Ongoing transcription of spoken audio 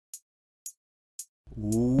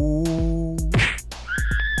Ooh.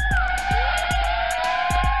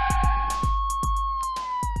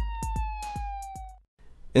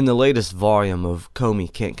 In the latest volume of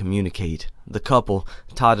Komi Can't Communicate, the couple,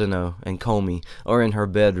 Tadano and Komi, are in her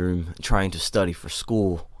bedroom trying to study for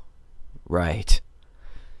school. Right.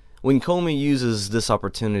 When Komi uses this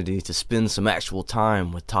opportunity to spend some actual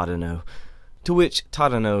time with Tadano, to which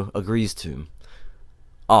Tadano agrees to.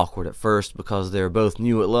 Awkward at first because they're both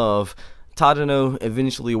new at love, Tadano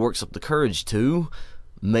eventually works up the courage to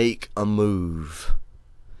make a move.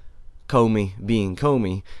 Komi, being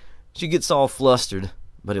Komi, she gets all flustered,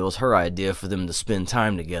 but it was her idea for them to spend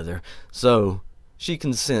time together, so she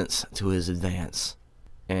consents to his advance.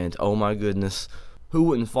 And oh my goodness, who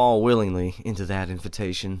wouldn't fall willingly into that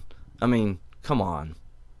invitation? I mean, come on.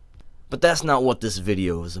 But that's not what this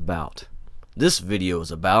video is about. This video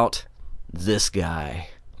is about this guy.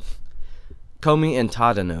 Komi and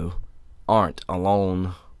Tadano aren't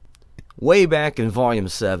alone. Way back in Volume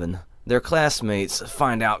 7, their classmates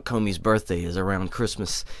find out Komi's birthday is around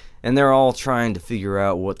Christmas, and they're all trying to figure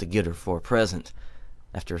out what to get her for a present.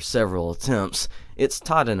 After several attempts, it's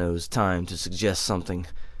Tadano's time to suggest something.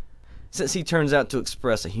 Since he turns out to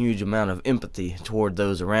express a huge amount of empathy toward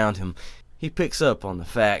those around him, he picks up on the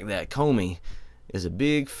fact that Komi is a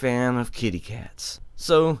big fan of kitty cats.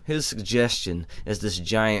 So his suggestion is this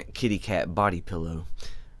giant kitty cat body pillow.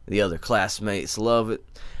 The other classmates love it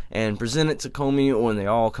and present it to Komi when they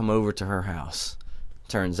all come over to her house.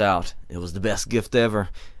 Turns out it was the best gift ever,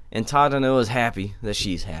 and Tadano is happy that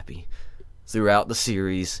she's happy. Throughout the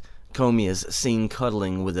series, Komi is seen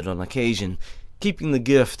cuddling with it on occasion, keeping the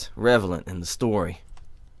gift relevant in the story.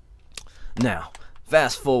 Now,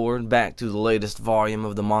 fast forward back to the latest volume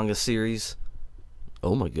of the manga series.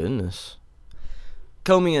 Oh my goodness.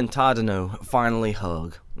 Komi and Tadano finally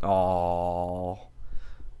hug. Aww.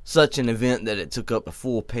 Such an event that it took up a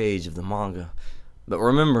full page of the manga. But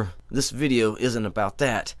remember, this video isn't about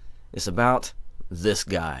that. It's about this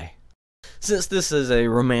guy. Since this is a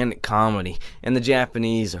romantic comedy, and the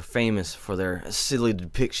Japanese are famous for their silly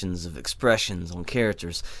depictions of expressions on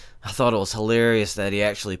characters, I thought it was hilarious that he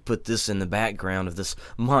actually put this in the background of this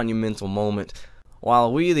monumental moment.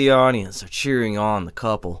 While we, the audience, are cheering on the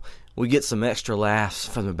couple, we get some extra laughs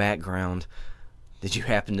from the background. Did you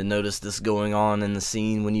happen to notice this going on in the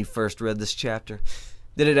scene when you first read this chapter?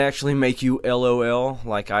 Did it actually make you LOL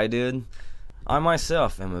like I did? I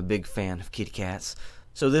myself am a big fan of kitty cats,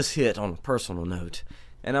 so this hit on a personal note,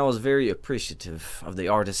 and I was very appreciative of the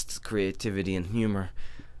artist's creativity and humor.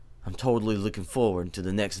 I'm totally looking forward to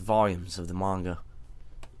the next volumes of the manga.